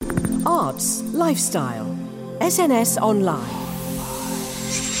Arts, lifestyle. SNS Online.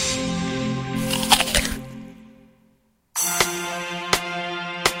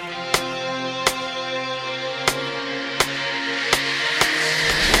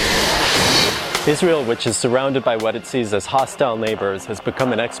 Israel, which is surrounded by what it sees as hostile neighbors, has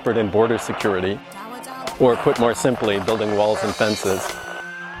become an expert in border security, or put more simply, building walls and fences.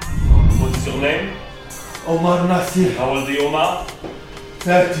 What is your name? Omar Nasir. How old are you, Omar?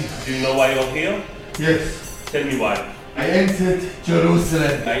 30. Do you know why you're here? Yes. Tell me why. I entered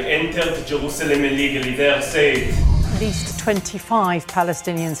Jerusalem. I entered Jerusalem illegally. There, say it. At least 25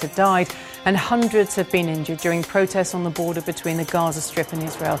 Palestinians have died and hundreds have been injured during protests on the border between the Gaza Strip and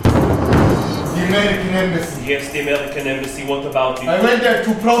Israel. The American Embassy. Yes, the American Embassy. What about it? I went there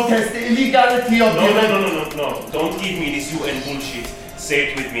to protest the illegality of No. Don't give me this UN bullshit.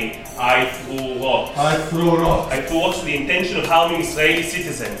 Say it with me. I threw rocks. I threw rocks. I threw rocks with the intention of harming Israeli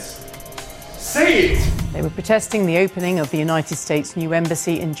citizens. Say it! They were protesting the opening of the United States' new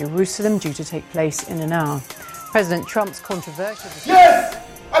embassy in Jerusalem, due to take place in an hour. President Trump's controversial... Yes!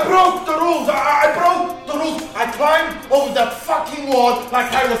 I broke the rules! I broke the rules! I climbed over that fucking wall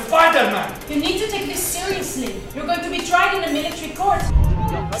like I was Spider-Man! You need to take this seriously. You're going to be tried in a military court.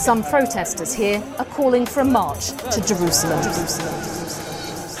 Some protesters here are calling for a march to Jerusalem.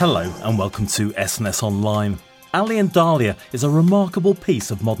 Hello and welcome to SNS Online. Ali and Dahlia is a remarkable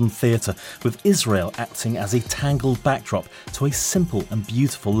piece of modern theatre, with Israel acting as a tangled backdrop to a simple and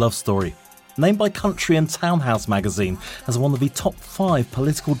beautiful love story. Named by Country and Townhouse magazine as one of the top 5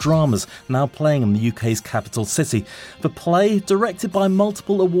 political dramas now playing in the UK's capital city, the play, directed by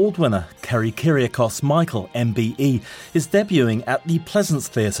multiple award winner Kerry Kyriakos Michael MBE, is debuting at the Pleasance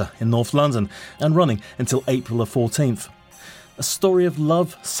Theatre in North London and running until April the 14th. A story of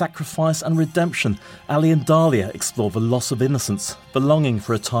love, sacrifice and redemption, Ali and Dahlia explore the loss of innocence, the longing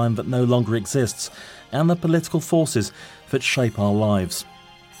for a time that no longer exists, and the political forces that shape our lives.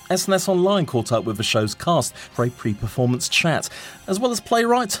 SNS Online caught up with the show's cast for a pre-performance chat, as well as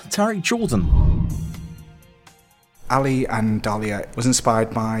playwright Tariq Jordan. Ali and Dahlia was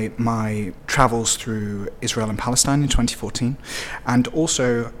inspired by my travels through Israel and Palestine in 2014, and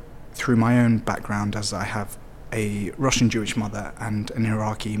also through my own background, as I have a Russian Jewish mother and an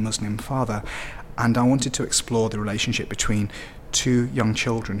Iraqi Muslim father, and I wanted to explore the relationship between two young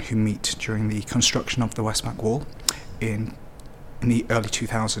children who meet during the construction of the West Bank Wall in the early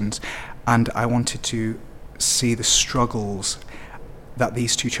 2000s, and I wanted to see the struggles that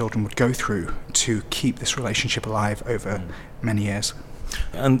these two children would go through to keep this relationship alive over many years.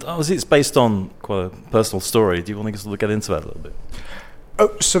 And obviously it's based on quite a personal story. Do you want to sort of get into that a little bit?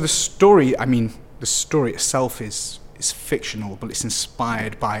 Oh, so the story itself is fictional, but it's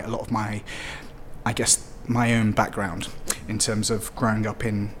inspired by a lot of my own background in terms of growing up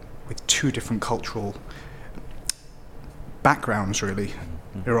with two different cultural backgrounds, really,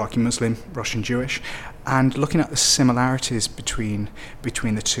 Iraqi Muslim, Russian Jewish, and looking at the similarities between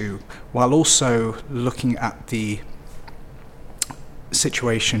the two, while also looking at the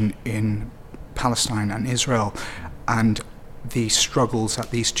situation in Palestine and Israel and the struggles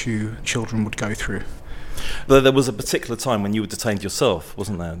that these two children would go through. There was a particular time when you were detained yourself,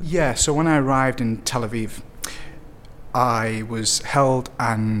 wasn't there? Yeah, so when I arrived in Tel Aviv, I was held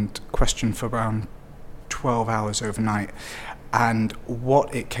and questioned for around 12 hours overnight, and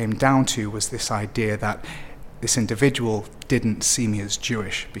what it came down to was this idea that this individual didn't see me as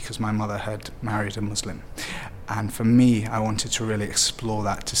Jewish because my mother had married a Muslim, and for me I wanted to really explore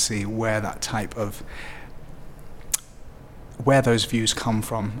that, to see where those views come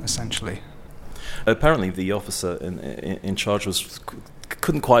from, essentially. Apparently the officer in charge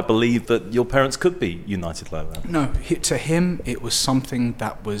couldn't quite believe that your parents could be united like that. No, to him it was something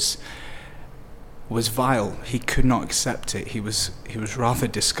that was vile. He could not accept it. He was rather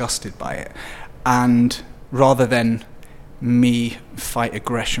disgusted by it. And rather than me fight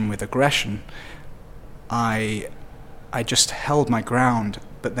aggression with aggression, I just held my ground.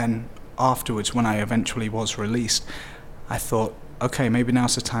 But then afterwards, when I eventually was released, I thought, okay, maybe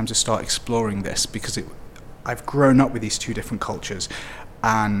now's the time to start exploring this, because I've grown up with these two different cultures,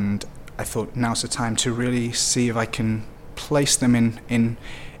 and I thought now's the time to really see if I can place them in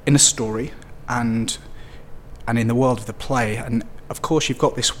a story and in the world of the play. And of course you've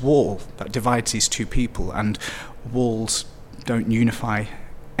got this wall that divides these two people, and walls don't unify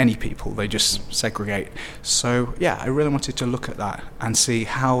any people, they just segregate. So yeah, I really wanted to look at that and see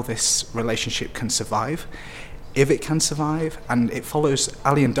how this relationship can survive, if it can survive. And it follows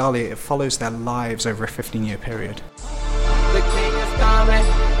Ali and Dahlia, it follows their lives over a 15-year period. The king is coming,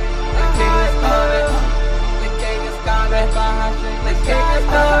 the king is coming, the king is coming, the king is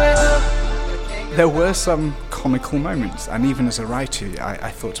coming. There were some comical moments, and even as a writer, I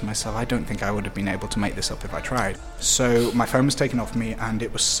thought to myself, I don't think I would have been able to make this up if I tried. So my phone was taken off me and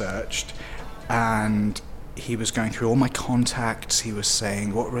it was searched, and he was going through all my contacts. He was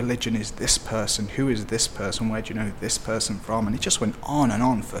saying, what religion is this person? Who is this person? Where do you know this person from? And it just went on and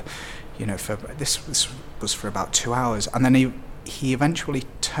on for this was for about 2 hours. And then he eventually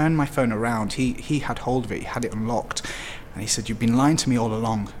turned my phone around. He had hold of it, he had it unlocked. And he said, you've been lying to me all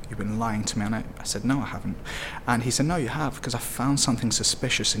along. You've been lying to me. And I said, no, I haven't. And he said, no, you have, because I found something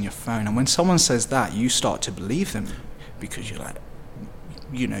suspicious in your phone. And when someone says that, you start to believe them, because you're like,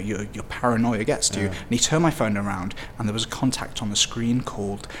 your paranoia gets to you. And he turned my phone around, and there was a contact on the screen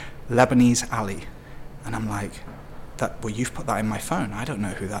called Lebanese Ali. And I'm like, you've put that in my phone. I don't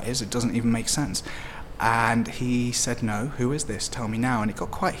know who that is. It doesn't even make sense. And he said, no, who is this? Tell me now. And it got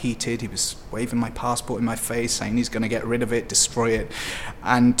quite heated. He was waving my passport in my face, saying he's going to get rid of it, destroy it.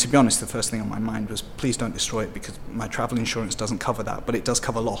 And to be honest, the first thing on my mind was, please don't destroy it, because my travel insurance doesn't cover that, but it does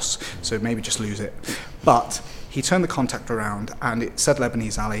cover loss, so maybe just lose it. But he turned the contact around, and it said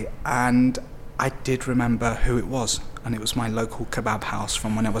Lebanese Ali, and I did remember who it was. And it was my local kebab house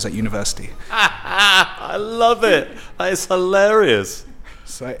from when I was at university. I love it. That is hilarious.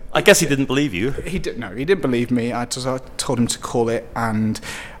 So I guess he didn't believe you. He didn't believe me. I told him to call it, and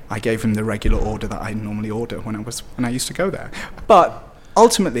I gave him the regular order that I normally order when I used to go there. But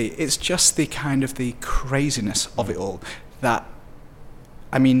ultimately, it's just the kind of the craziness of it all that,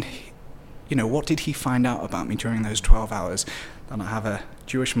 I mean, what did he find out about me during those 12 hours? That I have a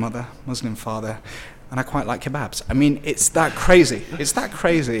Jewish mother, Muslim father, and I quite like kebabs. I mean, it's that crazy. It's that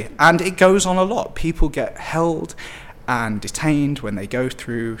crazy. And it goes on a lot. People get held and detained when they go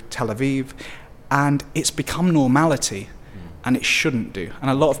through Tel Aviv, and it's become normality, and it shouldn't do. And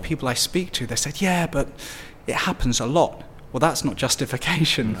a lot of people I speak to, they said, yeah, but it happens a lot. Well, that's not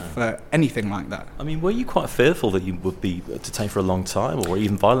justification for anything like that. I mean, were you quite fearful that you would be detained for a long time, or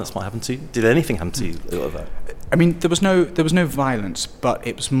even violence might happen to you? Did anything happen to you like that? I mean, there was no violence, but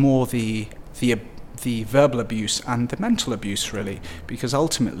it was more the verbal abuse and the mental abuse, really, because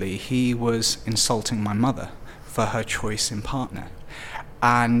ultimately he was insulting my mother for her choice in partner.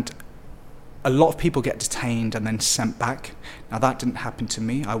 And a lot of people get detained and then sent back. Now, that didn't happen to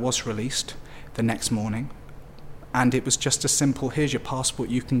me. I was released the next morning, and it was just a simple, here's your passport,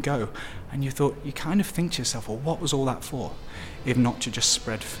 you can go. And you kind of think to yourself, well, what was all that for, if not to just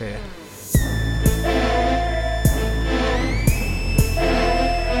spread fear?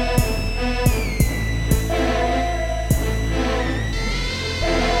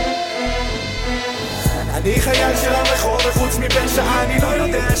 I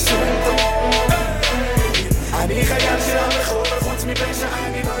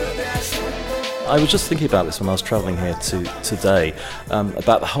was just thinking about this when I was travelling here today,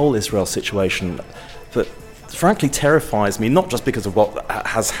 about the whole Israel situation that frankly terrifies me, not just because of what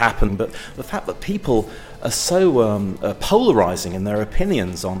has happened, but the fact that people are so polarising in their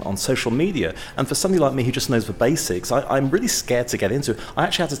opinions on social media. And for somebody like me who just knows the basics, I'm really scared to get into it. I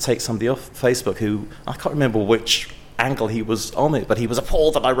actually had to take somebody off Facebook who, I can't remember which angle he was on it, but he was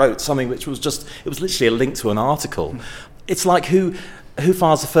appalled that I wrote something which was just, it was literally a link to an article. It's like who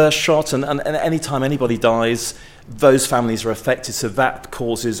fires the first shot, and any time anybody dies, those families are affected, so that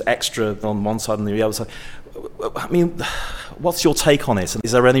causes extra on one side and the other side. I mean, what's your take on it?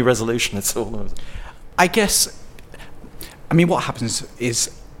 Is there any resolution at all? I guess, what happens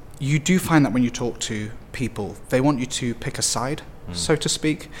is you do find that when you talk to people, they want you to pick a side, so to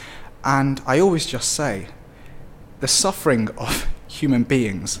speak. And I always just say, the suffering of human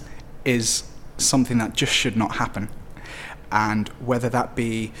beings is something that just should not happen. And whether that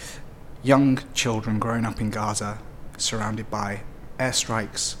be young children growing up in Gaza, surrounded by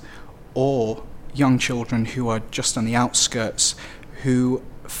airstrikes, or young children who are just on the outskirts, who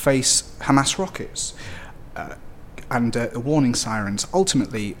face Hamas rockets and warning sirens.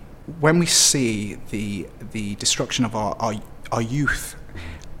 Ultimately, when we see the destruction of our youth,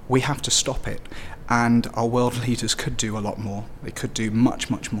 we have to stop it. And our world leaders could do a lot more. They could do much,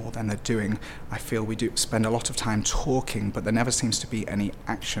 much more than they're doing. I feel we do spend a lot of time talking, but there never seems to be any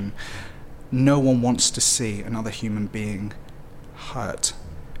action. No one wants to see another human being hurt.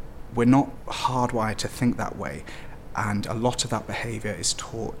 We're not hardwired to think that way, and a lot of that behaviour is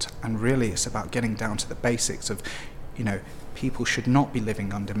taught. And really, it's about getting down to the basics of, people should not be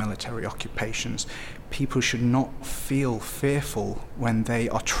living under military occupations. People should not feel fearful when they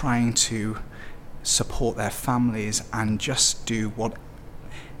are trying to support their families and just do what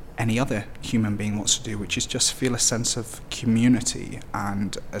any other human being wants to do, which is just feel a sense of community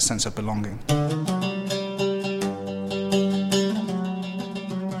and a sense of belonging.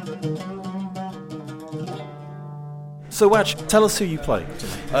 So Wach, tell us who you play.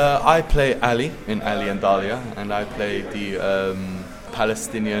 I play Ali in Ali and Dahlia, and I play the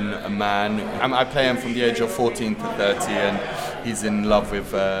Palestinian man. I play him from the age of 14 to 30, and he's in love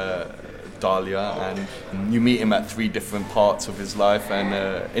with Dahlia, and you meet him at 3 different parts of his life, and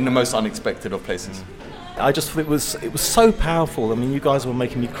in the most unexpected of places. I just thought it was so powerful. I mean, you guys were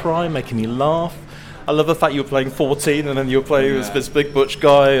making me cry, making me laugh. I love the fact you were playing 14 and then you were playing this big butch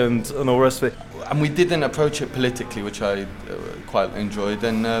guy and all the rest of it. And we didn't approach it politically, which I quite enjoyed.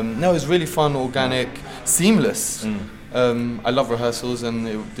 And no, it was really fun, organic, seamless. I love rehearsals, and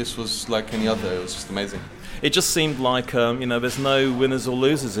this was like any other. It was just amazing. It just seemed like, there's no winners or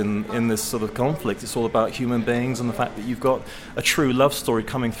losers in this sort of conflict. It's all about human beings and the fact that you've got a true love story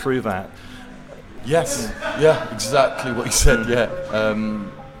coming through that. Yes, yeah, exactly what you said, yeah.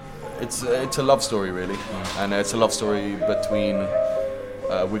 It's a love story, really, and it's a love story between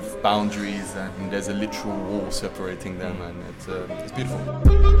with boundaries, and there's a literal wall separating them, and it's beautiful.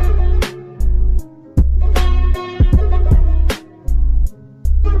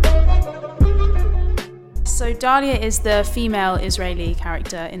 So Dahlia is the female Israeli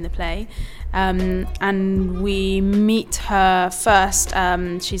character in the play, and we meet her first.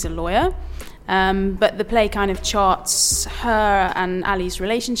 She's a lawyer. But the play kind of charts her and Ali's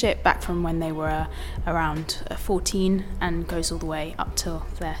relationship back from when they were around 14 and goes all the way up till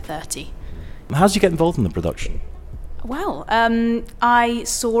they're 30. How did you get involved in the production? Well, I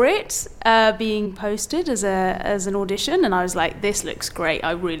saw it being posted as an audition, and I was like, this looks great,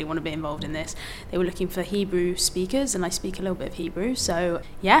 I really want to be involved in this. They were looking for Hebrew speakers, and I speak a little bit of Hebrew, so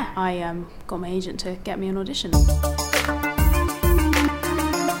yeah, I got my agent to get me an audition.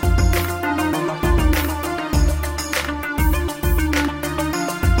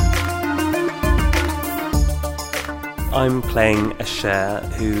 I'm playing Asher,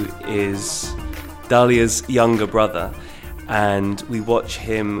 who is Dahlia's younger brother, and we watch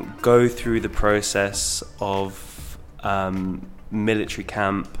him go through the process of military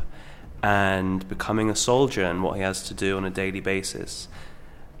camp and becoming a soldier and what he has to do on a daily basis.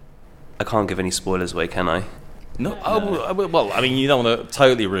 I can't give any spoilers away, can I? No. Well, I mean, you don't want to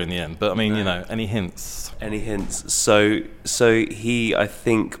totally ruin the end, but I mean, any hints? Any hints? So he, I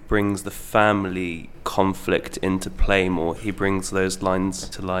think, brings the family conflict into play more. He brings those lines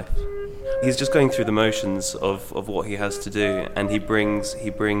to life. He's just going through the motions of what he has to do, and he brings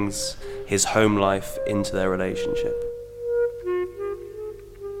his home life into their relationship.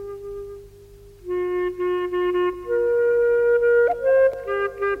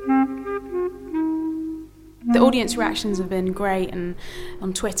 The audience reactions have been great, and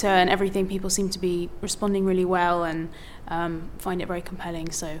on Twitter and everything, people seem to be responding really well and find it very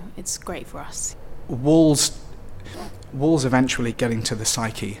compelling, so it's great for us. Walls eventually get into the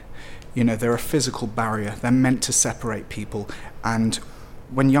psyche. They're a physical barrier. They're meant to separate people, and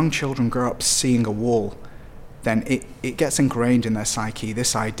when young children grow up seeing a wall, then it gets ingrained in their psyche,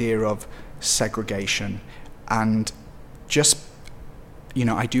 this idea of segregation. And just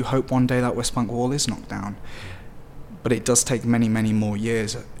I do hope one day that West Bank wall is knocked down, but it does take many, many more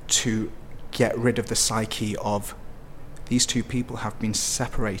years to get rid of the psyche of these two people have been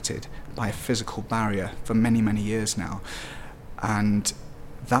separated by a physical barrier for many, many years now, and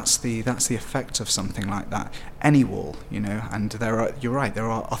that's the effect of something like that. Any wall, and you're right, there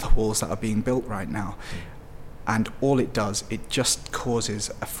are other walls that are being built right now, and all it does, it just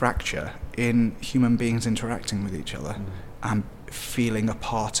causes a fracture in human beings interacting with each other and feeling a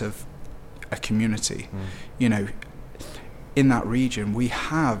part of a community. In that region, we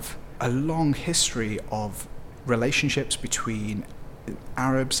have a long history of relationships between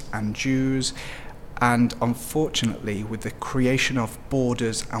Arabs and Jews, and unfortunately, with the creation of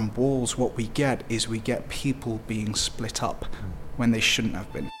borders and walls, what we get is people being split up when they shouldn't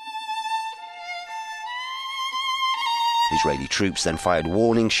have been. Israeli troops then fired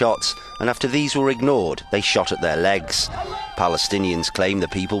warning shots, and after these were ignored, they shot at their legs. Palestinians claim the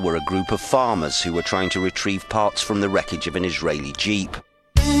people were a group of farmers who were trying to retrieve parts from the wreckage of an Israeli jeep.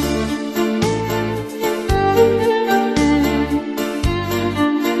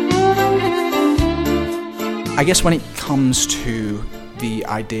 I guess when it comes to the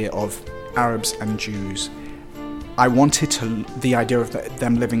idea of Arabs and Jews, I wanted the idea of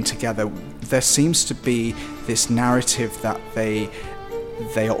them living together. There seems to be this narrative that they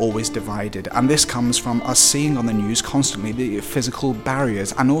are always divided, and this comes from us seeing on the news constantly the physical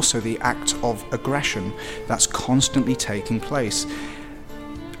barriers and also the act of aggression that's constantly taking place.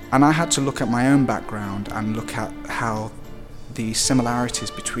 And I had to look at my own background and look at how the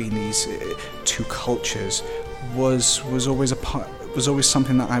similarities between these two cultures was always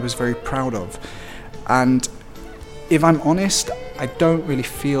something that I was very proud of. And if I'm honest, I don't really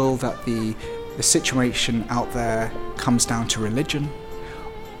feel that the situation out there comes down to religion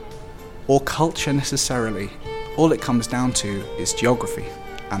or culture necessarily. All it comes down to is geography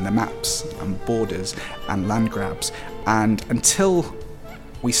and the maps and borders and land grabs. And until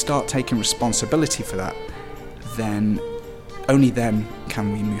we start taking responsibility for that, then only then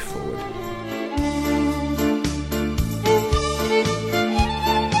can we move forward.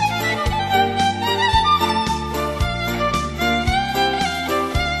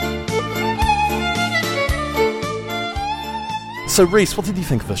 So Reese, what did you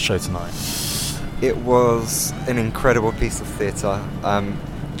think of the show tonight? It was an incredible piece of theatre.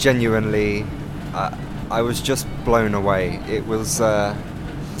 Genuinely, I was just blown away. It was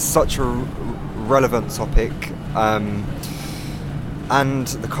such a relevant topic, and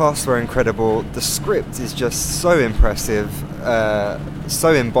the cast were incredible. The script is just so impressive,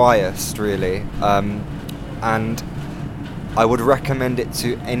 so unbiased, really, and I would recommend it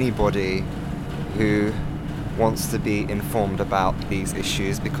to anybody who wants to be informed about these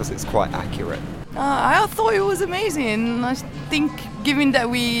issues because it's quite accurate. I thought it was amazing. I think, given that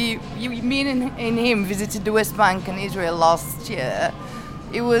me and him visited the West Bank and Israel last year,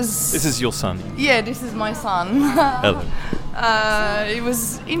 it was... This is your son? Yeah, this is my son. Hello. It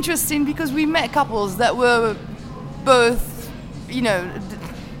was interesting because we met couples that were both,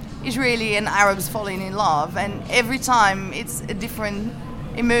 Israeli and Arabs falling in love, and every time it's a different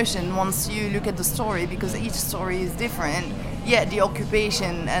immersion once you look at the story, because each story is different, yet the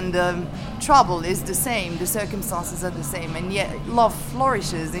occupation and the trouble is the same, the circumstances are the same, and yet love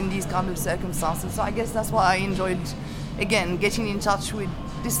flourishes in these kind of circumstances. So I guess that's why I enjoyed, again, getting in touch with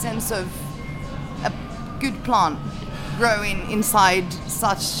this sense of a good plant growing inside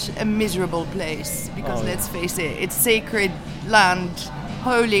such a miserable place, because let's face it, it's sacred land,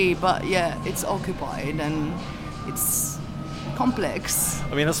 holy, but yeah, it's occupied and it's complex.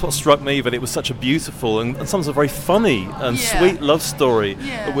 I mean, that's what struck me, that it was such a beautiful and sometimes a very funny and sweet love story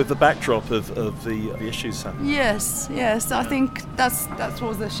with the backdrop of the issues. Yes, I think that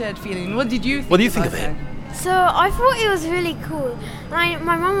was a shared feeling. What did you think? What do you think of it? So I thought it was really cool. My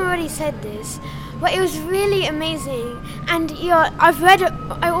mum already said this, but it was really amazing. And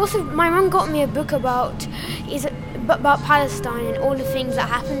my mum got me a book about Palestine and all the things that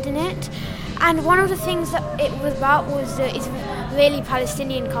happened in it. And one of the things that it was about was the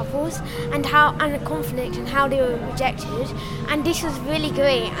Israeli-Palestinian couples and the conflict and how they were rejected. And this was really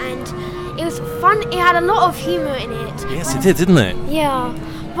great, and it was fun. It had a lot of humour in it. Yes, it did, didn't it? Yeah,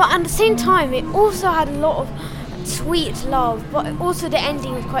 but at the same time, it also had a lot of sweet love, but also the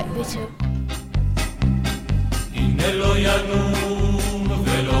ending was quite bitter.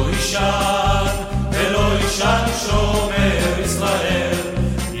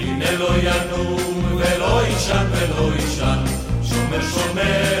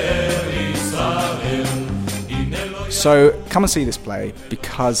 So come and see this play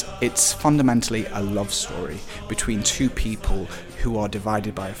because it's fundamentally a love story between two people who are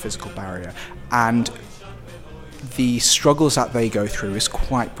divided by a physical barrier, and the struggles that they go through is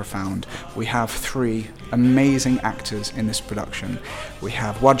quite profound. We have three amazing actors in this production. We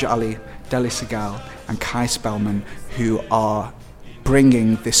have Wadja Ali, Deli Segal and Kai Spellman, who are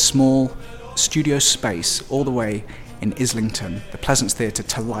bringing this small studio space all the way in Islington, the Pleasance Theatre,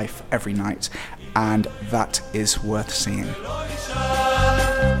 to life every night, and that is worth seeing.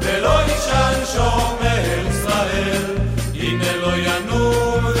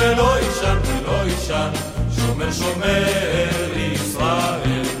 שומר